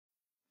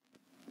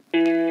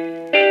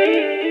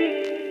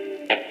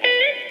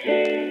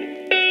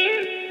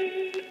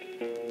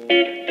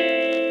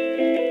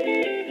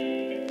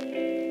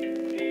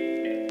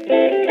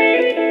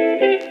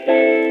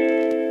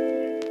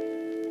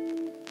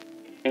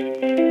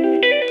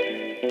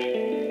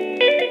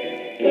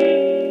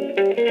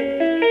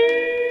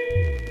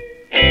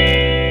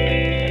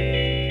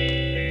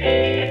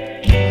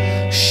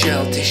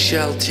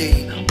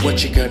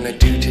what you gonna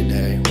do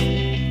today?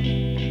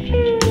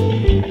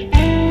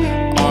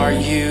 Are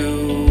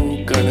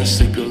you gonna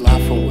sleep your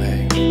life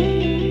away?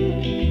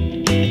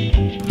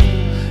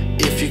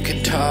 If you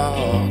could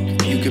talk,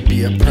 you could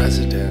be a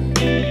president.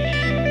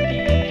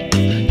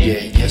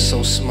 Yeah, you're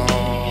so smart,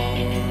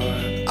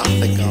 I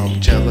think I'm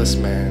jealous,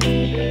 man.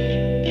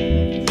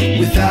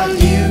 Without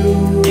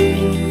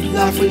you,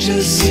 life would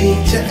just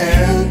seem to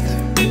end.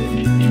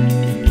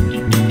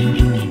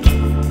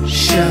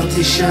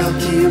 Sheltie,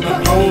 Sheltie, you're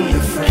my only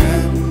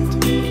friend.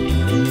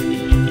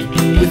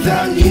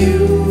 Without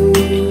you,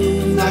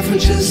 life would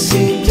just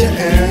seem to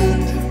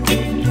end.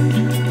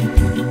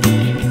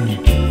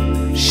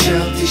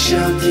 Sheltie,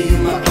 Sheltie, you're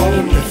my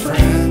only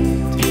friend.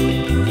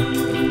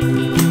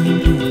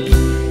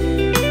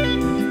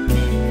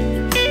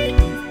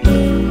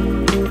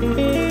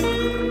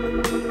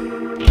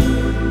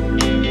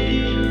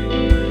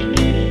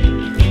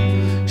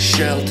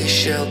 Sheltie,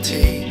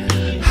 Sheltie,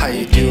 how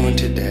you doing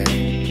today?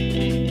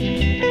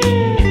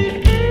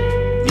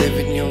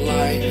 Living your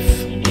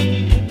life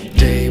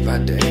day by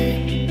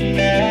day.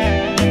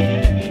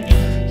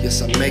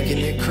 Yes, I'm making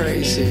it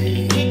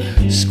crazy,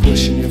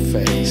 squishing your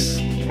face.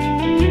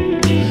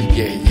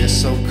 Yeah, you're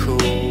so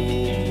cool,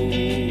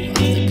 I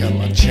think I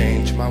might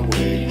change my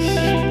ways.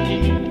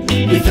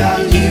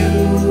 Without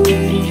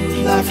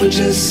you, life would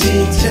just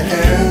seem to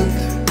end.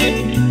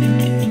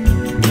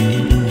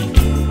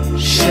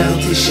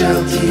 Sheltie,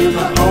 Sheltie, you're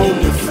my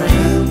only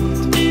friend.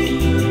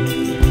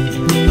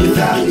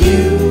 Without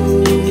you,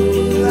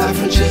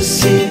 life would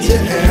just seem to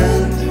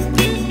end.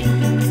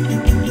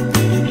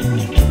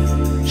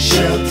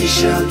 Sheltie,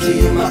 Sheltie,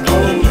 you're my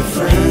only